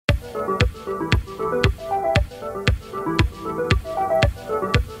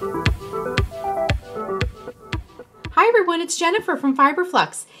it's Jennifer from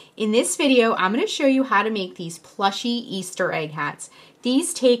Flux. In this video, I'm going to show you how to make these plushy Easter egg hats.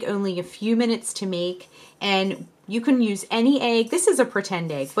 These take only a few minutes to make, and you can use any egg. This is a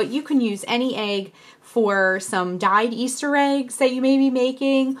pretend egg, but you can use any egg for some dyed Easter eggs that you may be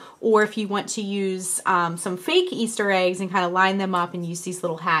making, or if you want to use some fake Easter eggs and kind of line them up and use these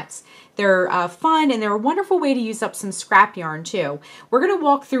little hats. They're fun, and they're a wonderful way to use up some scrap yarn too. We're going to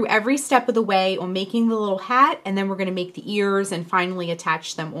walk through every step of the way on making the little hat, and then we're going to make the ears and finally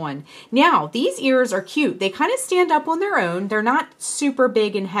attach them on. Now, these ears are cute. They kind of stand up on their own. They're not super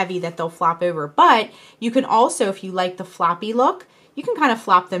big and heavy that they'll flop over, but you can also, if you like the floppy look, you can kind of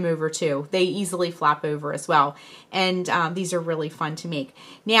flop them over too. They easily flop over as well, and these are really fun to make.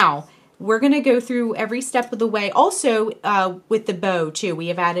 Now, we're going to go through every step of the way. Also, with the bow too, we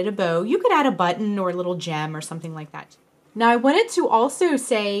have added a bow. You could add a button or a little gem or something like that. Now, I wanted to also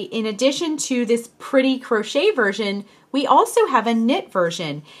say, in addition to this pretty crochet version, we also have a knit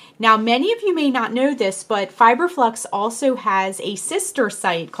version. Now, many of you may not know this, but Flux also has a sister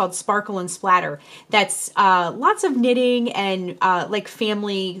site called Sparkle and Splatter that's lots of knitting and like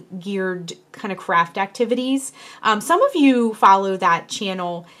family geared kind of craft activities. Some of you follow that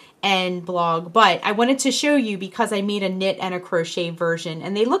channel and blog, but I wanted to show you because I made a knit and a crochet version,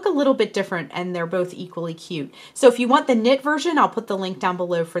 and they look a little bit different, and they're both equally cute. So if you want the knit version, I'll put the link down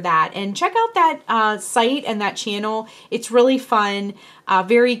below for that, and check out that site and that channel. It's really fun,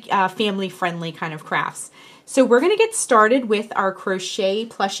 very family friendly kind of crafts. So we're going to get started with our crochet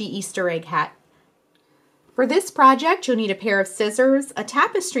plushy Easter egg hat. For this project, you'll need a pair of scissors, a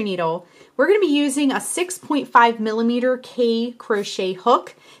tapestry needle. We're going to be using a 6.5mm K crochet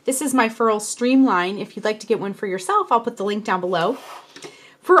hook. This is my Furl Streamline. If you'd like to get one for yourself, I'll put the link down below.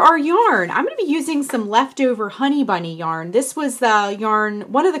 For our yarn, I'm going to be using some leftover Honey Bunny yarn. This was the yarn,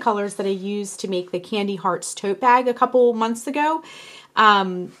 one of the colors that I used to make the Candy Hearts tote bag a couple months ago.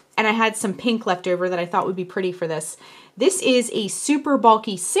 And I had some pink left over that I thought would be pretty for this. This is a super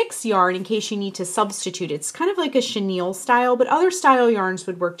bulky 6 yarn in case you need to substitute. It's kind of like a chenille style, but other style yarns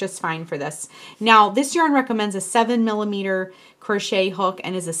would work just fine for this. Now, this yarn recommends a 7mm crochet hook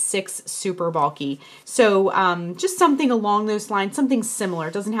and is a 6 super bulky. So just something along those lines, something similar.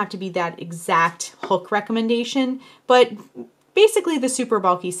 It doesn't have to be that exact hook recommendation, but basically the super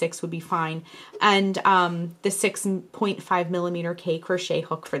bulky 6 would be fine. And the 6.5mm K crochet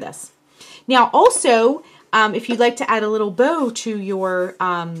hook for this. Now, also, if you'd like to add a little bow to your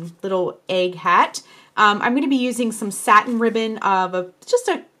little egg hat, I'm going to be using some satin ribbon of just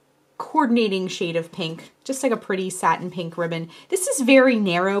a coordinating shade of pink, just like a pretty satin pink ribbon. This is very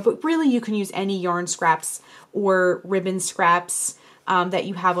narrow, but really you can use any yarn scraps or ribbon scraps that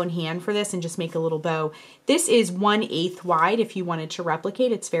you have on hand for this and just make a little bow. This is 1/8 wide if you wanted to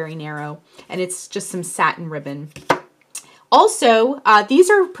replicate. It's very narrow, and it's just some satin ribbon. Also, these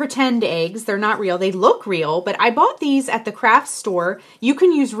are pretend eggs. They're not real. They look real, but I bought these at the craft store. You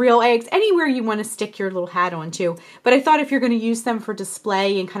can use real eggs anywhere you want to stick your little hat onto, but I thought if you're going to use them for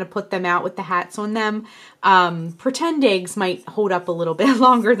display and kind of put them out with the hats on them, pretend eggs might hold up a little bit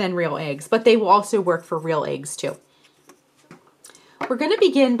longer than real eggs, but they will also work for real eggs too. We're going to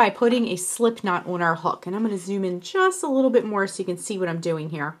begin by putting a slip knot on our hook, and I'm going to zoom in just a little bit more so you can see what I'm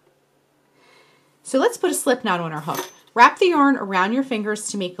doing here. So let's put a slip knot on our hook. Wrap the yarn around your fingers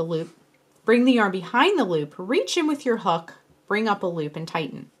to make a loop. Bring the yarn behind the loop, reach in with your hook, bring up a loop and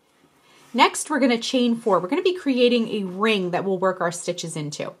tighten. Next, we're going to chain 4. We're going to be creating a ring that we'll work our stitches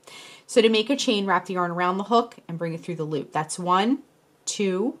into. So to make a chain, wrap the yarn around the hook and bring it through the loop. That's 1,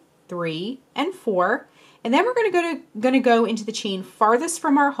 2, 3, and 4. And then we're going to go into the chain farthest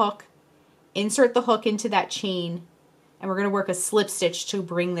from our hook, insert the hook into that chain, and we're going to work a slip stitch to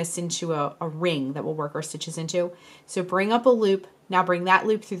bring this into a ring that we'll work our stitches into. So bring up a loop. Now bring that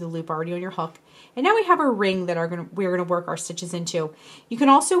loop through the loop already on your hook. And now we have a ring that we're going to work our stitches into. You can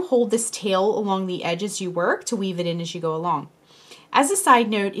also hold this tail along the edge as you work to weave it in as you go along. As a side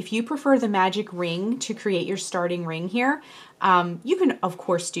note, if you prefer the magic ring to create your starting ring here, you can of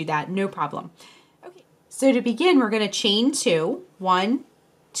course do that, no problem. Okay. So to begin, we're going to chain 2, 1,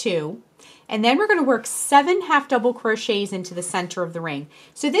 2, and then we're going to work 7 half double crochets into the center of the ring.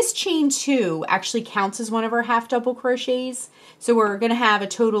 So this chain 2 actually counts as one of our half double crochets. So we're going to have a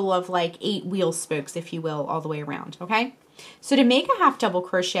total of like 8 wheel spokes, if you will, all the way around, okay? So to make a half double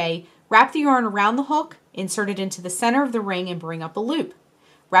crochet, wrap the yarn around the hook, insert it into the center of the ring and bring up a loop.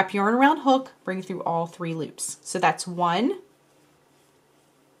 Wrap yarn around hook, bring through all 3 loops. So that's 1,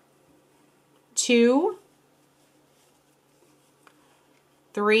 2,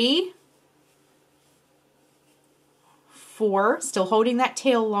 3, 4, still holding that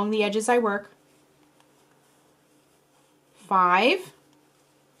tail along the edge as I work, 5,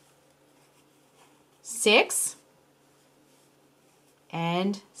 6,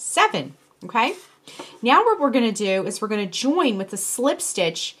 and 7, okay? Now what we're going to do is we're going to join with the slip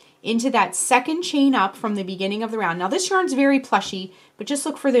stitch into that second chain up from the beginning of the round. Now this yarn's very plushy, but just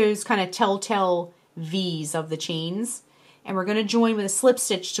look for those kind of telltale V's of the chains. And we're going to join with a slip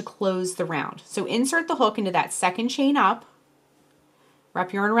stitch to close the round. So insert the hook into that second chain up,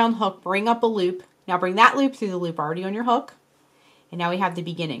 wrap yarn around the hook, bring up a loop. Now bring that loop through the loop already on your hook. And now we have the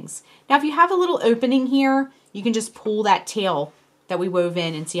beginnings. Now if you have a little opening here, you can just pull that tail that we wove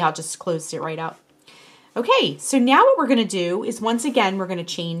in and see how it just closed it right up. Okay, so now what we're going to do is once again, we're going to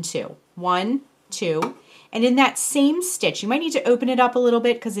chain 2. 1, 2, and in that same stitch, you might need to open it up a little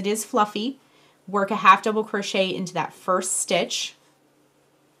bit because it is fluffy. Work a half double crochet into that first stitch.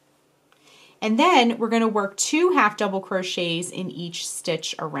 And then we're going to work 2 half double crochets in each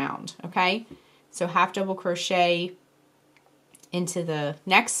stitch around, okay? So half double crochet into the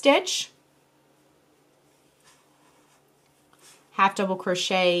next stitch. Half double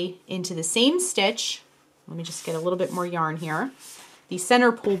crochet into the same stitch. Let me just get a little bit more yarn here. These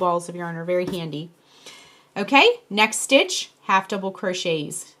center pull balls of yarn are very handy. Okay, next stitch, half double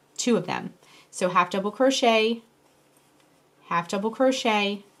crochets, 2 of them. So half double crochet,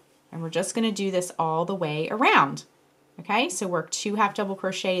 and we're just going to do this all the way around. Okay, so work 2 half double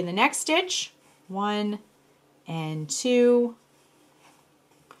crochet in the next stitch, 1 and 2,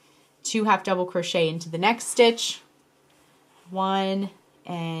 2 half double crochet into the next stitch, 1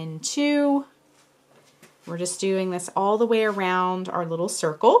 and 2. We're just doing this all the way around our little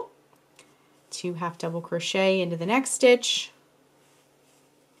circle. 2 half double crochet into the next stitch,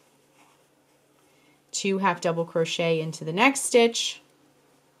 2 half double crochet into the next stitch,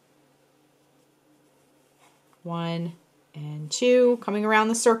 1 and 2, coming around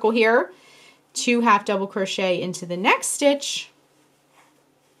the circle here, 2 half double crochet into the next stitch,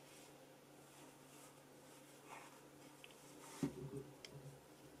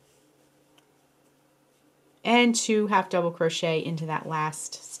 and 2 half double crochet into that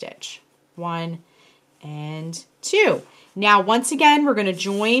last stitch. 1 and 2. Now once again we're going to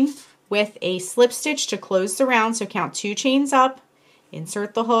join with a slip stitch to close the round. So count 2 chains up,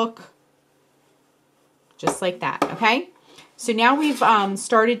 insert the hook, just like that, okay? So now we've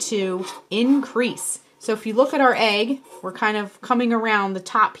started to increase. So if you look at our egg, we're kind of coming around the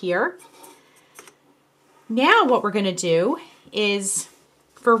top here. Now what we're going to do is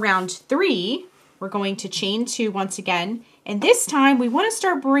for round 3, we're going to chain 2 once again, and this time we want to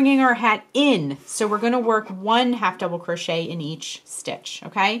start bringing our hat in. So we're going to work 1 half double crochet in each stitch,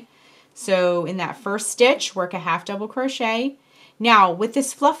 okay? So in that first stitch, work a half double crochet. Now with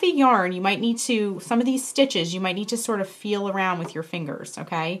this fluffy yarn, you might need to, some of these stitches, you might need to sort of feel around with your fingers,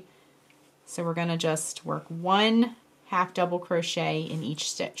 okay? So we're going to just work 1 half double crochet in each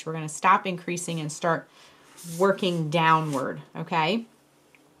stitch. We're going to stop increasing and start working downward, okay?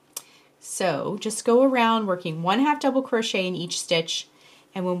 So just go around working 1 half double crochet in each stitch,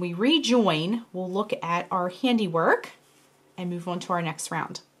 and when we rejoin, we'll look at our handiwork and move on to our next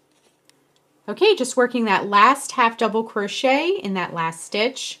round. Okay, just working that last half double crochet in that last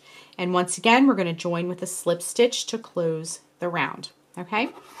stitch, and once again we're going to join with a slip stitch to close the round. Okay,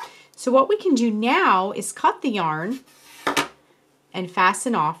 so what we can do now is cut the yarn and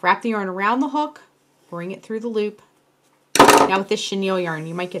fasten off. Wrap the yarn around the hook, bring it through the loop. Now with this chenille yarn,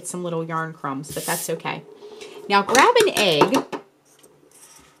 you might get some little yarn crumbs, but that's okay. Now grab an egg.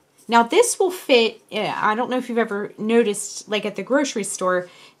 Now this will fit, I don't know if you've ever noticed, like at the grocery store,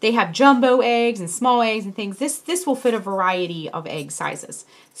 they have jumbo eggs and small eggs and things. This will fit a variety of egg sizes.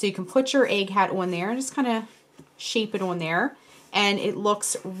 So you can put your egg hat on there and just kind of shape it on there. And it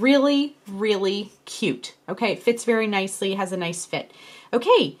looks really, really cute. Okay, it fits very nicely, it has a nice fit.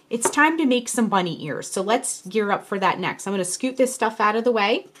 Okay, it's time to make some bunny ears. So let's gear up for that next. I'm going to scoot this stuff out of the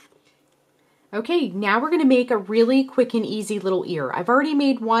way. Okay, now we're going to make a really quick and easy little ear. I've already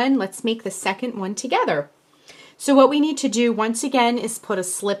made one. Let's make the second one together. So what we need to do once again is put a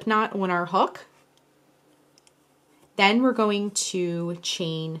slip knot on our hook. Then we're going to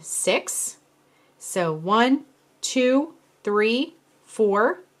chain 6. So 1, 2, 3,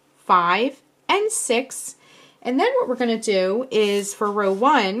 4, 5, and 6. And then what we're going to do is for row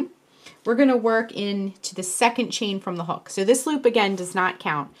 1, we're going to work into the second chain from the hook. So this loop again does not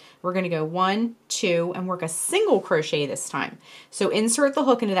count. We're going to go 1, 2, and work a single crochet this time. So insert the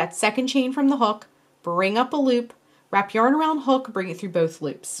hook into that second chain from the hook, bring up a loop, wrap yarn around hook, bring it through both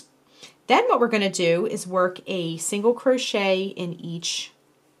loops. Then what we're going to do is work a single crochet in each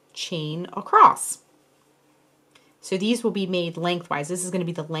chain across. So these will be made lengthwise. This is going to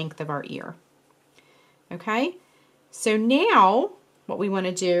be the length of our ear. Okay, So now what we want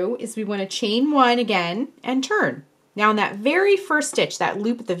to do is we want to chain 1 again and turn. Now in that very first stitch, that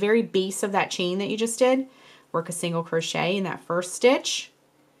loop at the very base of that chain that you just did, work a single crochet in that first stitch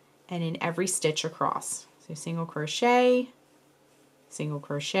and in every stitch across. So single crochet, single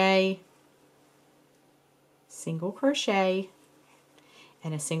crochet, single crochet,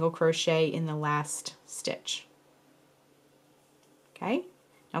 and a single crochet in the last stitch. Okay,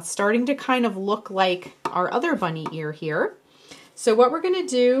 now it's starting to kind of look like our other bunny ear here. So what we're going to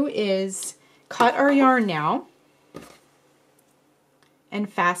do is cut our yarn now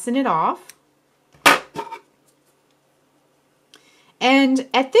and fasten it off. And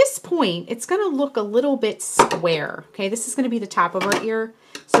at this point, it's going to look a little bit square. Okay, this is going to be the top of our ear.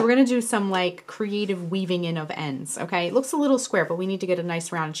 So we're going to do some like creative weaving in of ends. Okay, it looks a little square, but we need to get a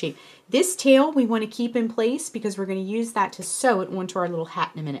nice round shape. This tail we want to keep in place because we're going to use that to sew it onto our little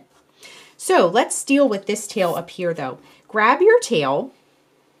hat in a minute. So let's deal with this tail up here though. Grab your tail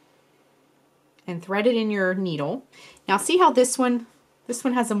and thread it in your needle. Now see how this one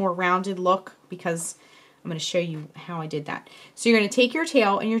has a more rounded look because I'm going to show you how I did that. So you're going to take your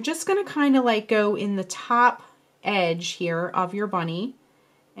tail and you're just going to kind of like go in the top edge here of your bunny,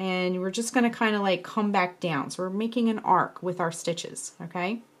 and we're just going to kind of like come back down. So we're making an arc with our stitches,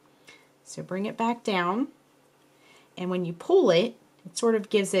 okay? So bring it back down, and when you pull it, it sort of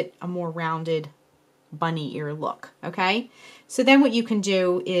gives it a more rounded bunny ear look, okay? So then what you can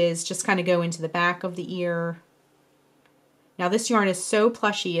do is just kind of go into the back of the ear. Now this yarn is so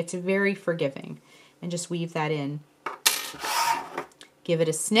plushy, it's very forgiving. And just weave that in. Give it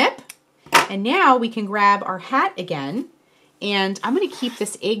a snip. And now we can grab our hat again. And I'm going to keep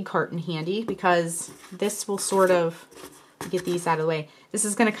this egg carton handy because this will sort of, get these out of the way, this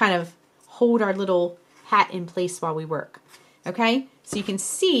is going to kind of hold our little hat in place while we work. Okay, so you can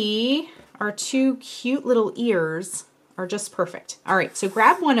see our 2 cute little ears are just perfect. All right, so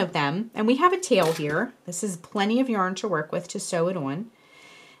grab one of them, and we have a tail here. This is plenty of yarn to work with to sew it on.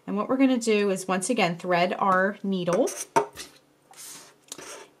 And what we're going to do is once again thread our needle,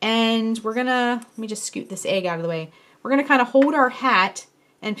 and we're going to, let me just scoot this egg out of the way. We're going to kind of hold our hat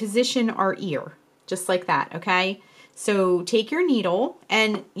and position our ear just like that, okay? So take your needle,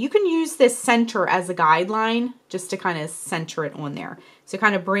 and you can use this center as a guideline just to kind of center it on there. So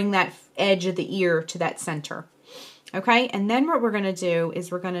kind of bring that edge of the ear to that center, okay? And then what we're going to do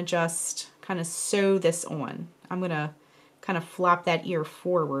is we're going to just kind of sew this on. I'm going to kind of flop that ear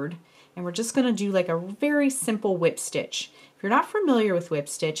forward, and we're just going to do like a very simple whip stitch. If you're not familiar with whip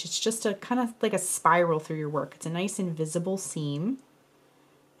stitch, it's just a kind of like a spiral through your work. It's a nice invisible seam,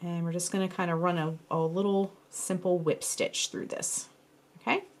 and we're just going to kind of run a little simple whip stitch through this.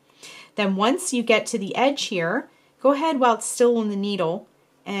 Okay, then once you get to the edge here, go ahead while it's still on the needle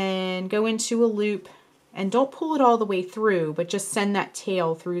and go into a loop, and don't pull it all the way through, but just send that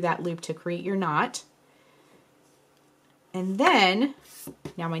tail through that loop to create your knot. And then,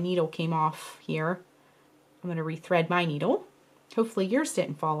 now my needle came off here, I'm going to rethread my needle. Hopefully yours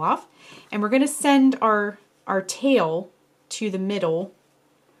didn't fall off. And we're going to send our tail to the middle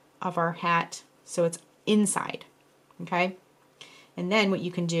of our hat so it's inside, okay? And then what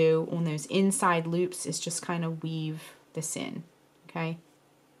you can do on those inside loops is just kind of weave this in, okay?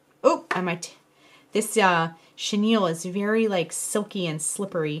 Oh, and this chenille is very like silky and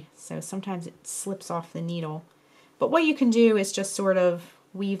slippery, so sometimes it slips off the needle. But what you can do is just sort of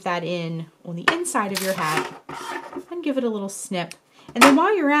weave that in on the inside of your hat and give it a little snip. And then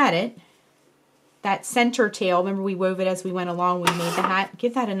while you're at it, that center tail, remember we wove it as we went along, we made the hat,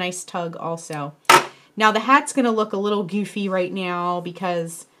 give that a nice tug also. Now the hat's going to look a little goofy right now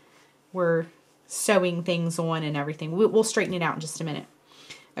because we're sewing things on and everything. We'll straighten it out in just a minute.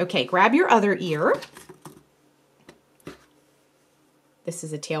 Okay, grab your other ear. This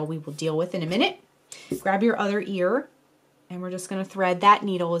is a tail we will deal with in a minute. Grab your other ear, and we're just going to thread that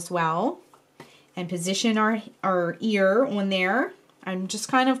needle as well and position our ear on there. I'm just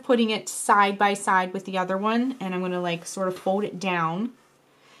kind of putting it side by side with the other one, and I'm going to like sort of fold it down.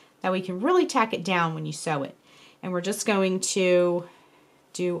 That way you can really tack it down when you sew it. And we're just going to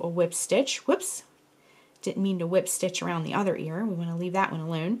do a whip stitch. Whoops, didn't mean to whip stitch around the other ear. We want to leave that one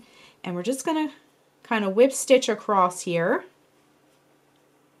alone. And we're just going to kind of whip stitch across here.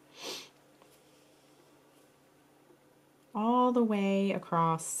 All the way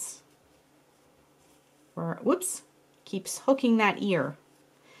across, or whoops, keeps hooking that ear.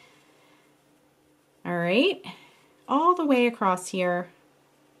 All right, all the way across here.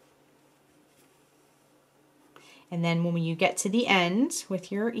 And then when you get to the end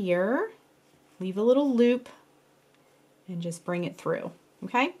with your ear, leave a little loop and just bring it through,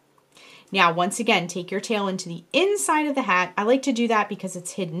 okay? Now, once again, take your tail into the inside of the hat. I like to do that because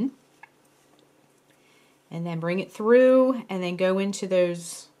it's hidden. And then bring it through and then go into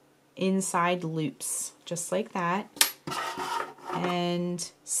those inside loops, just like that.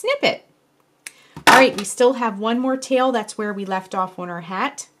 And snip it. All right, we still have one more tail. That's where we left off on our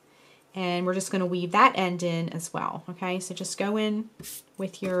hat. And we're just going to weave that end in as well. Okay, so just go in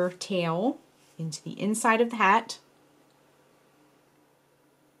with your tail into the inside of the hat.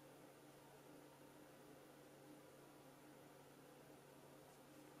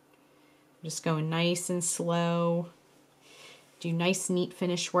 Just going nice and slow. Do nice, neat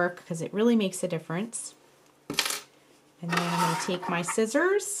finish work because it really makes a difference. And then I'm going to take my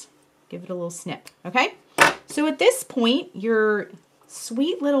scissors, give it a little snip. Okay, so at this point, your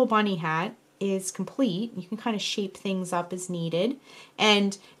sweet little bunny hat is complete. You can kind of shape things up as needed.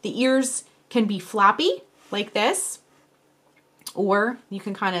 And the ears can be floppy like this, or you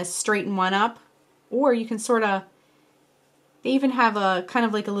can kind of straighten one up, or you can sort of, they even have a kind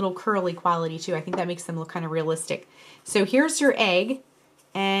of like a little curly quality too. I think that makes them look kind of realistic. So here's your egg,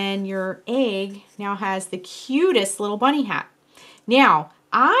 and your egg now has the cutest little bunny hat. Now,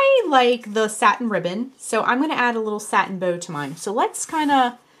 I like the satin ribbon, so I'm going to add a little satin bow to mine. So let's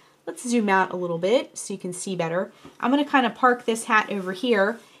zoom out a little bit so you can see better. I'm going to kind of park this hat over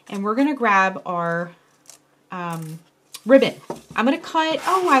here, and we're going to grab our ribbon. I'm going to cut,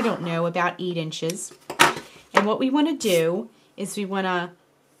 oh, I don't know, about 8 inches. And what we want to do is we want to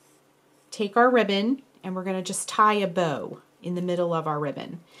take our ribbon and we're going to just tie a bow in the middle of our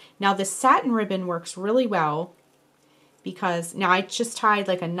ribbon. Now this satin ribbon works really well because now I just tied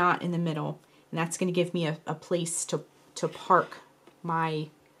like a knot in the middle, and that's going to give me a place to park my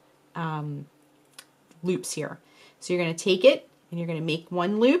loops here. So you're going to take it and you're going to make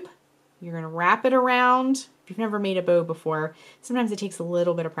one loop. You're going to wrap it around. If you've never made a bow before, sometimes it takes a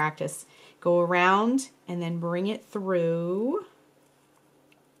little bit of practice. Go around and then bring it through.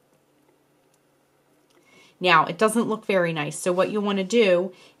 Now, it doesn't look very nice, so what you want to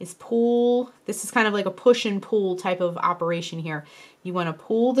do is pull. This is kind of like a push and pull type of operation here. You want to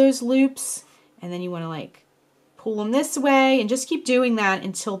pull those loops, and then you want to like pull them this way, and just keep doing that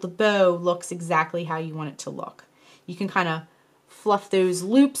until the bow looks exactly how you want it to look. You can kind of fluff those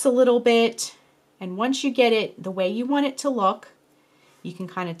loops a little bit, and once you get it the way you want it to look, you can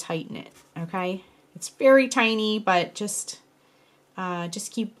kind of tighten it, okay? It's very tiny, but just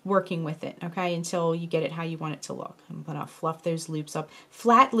keep working with it, okay, until you get it how you want it to look. I'm going to fluff those loops up.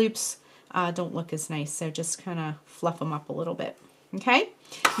 Flat loops don't look as nice, so just kind of fluff them up a little bit, okay?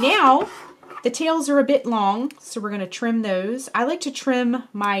 Now, the tails are a bit long, so we're going to trim those. I like to trim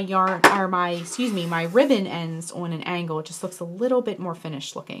my yarn, or my ribbon ends on an angle. It just looks a little bit more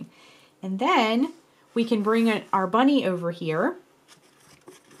finished looking. And then we can bring our bunny over here.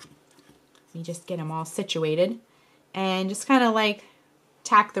 You just get them all situated and just kind of like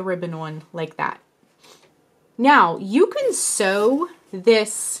tack the ribbon on like that. Now you can sew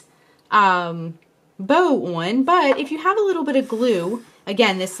this bow on, but if you have a little bit of glue,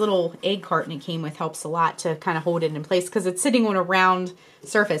 again, this little egg carton it came with helps a lot to kind of hold it in place because it's sitting on a round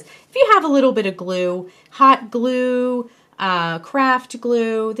surface. If you have a little bit of glue, hot glue, craft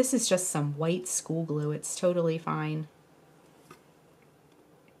glue, this is just some white school glue, it's totally fine.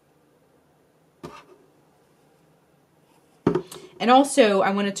 And also,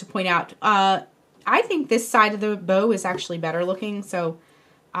 I wanted to point out, I think this side of the bow is actually better looking, so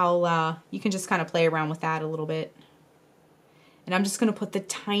you can just kind of play around with that a little bit. And I'm just going to put the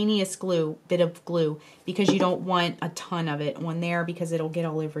tiniest bit of glue, because you don't want a ton of it on there because it'll get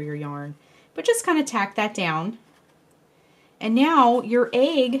all over your yarn. But just kind of tack that down. And now your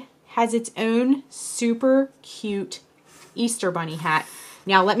egg has its own super cute Easter bunny hat.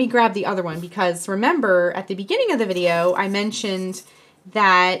 Now let me grab the other one, because remember at the beginning of the video I mentioned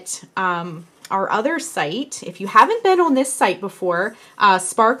that our other site, if you haven't been on this site before,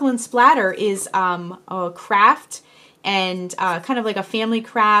 Sparkle and Splatter is a craft and kind of like a family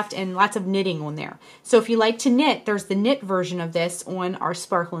craft and lots of knitting on there. So if you like to knit, there's the knit version of this on our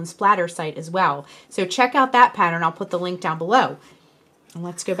Sparkle and Splatter site as well. So check out that pattern. I'll put the link down below. And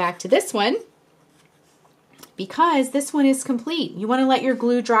let's go back to this one, because this one is complete. You want to let your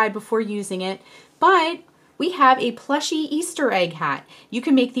glue dry before using it, but we have a plushy Easter egg hat. You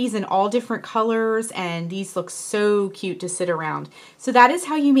can make these in all different colors, and these look so cute to sit around. So that is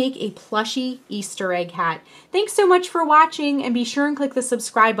how you make a plushy Easter egg hat. Thanks so much for watching, and be sure and click the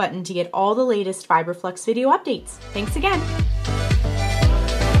subscribe button to get all the latest Fiber Flux video updates. Thanks again.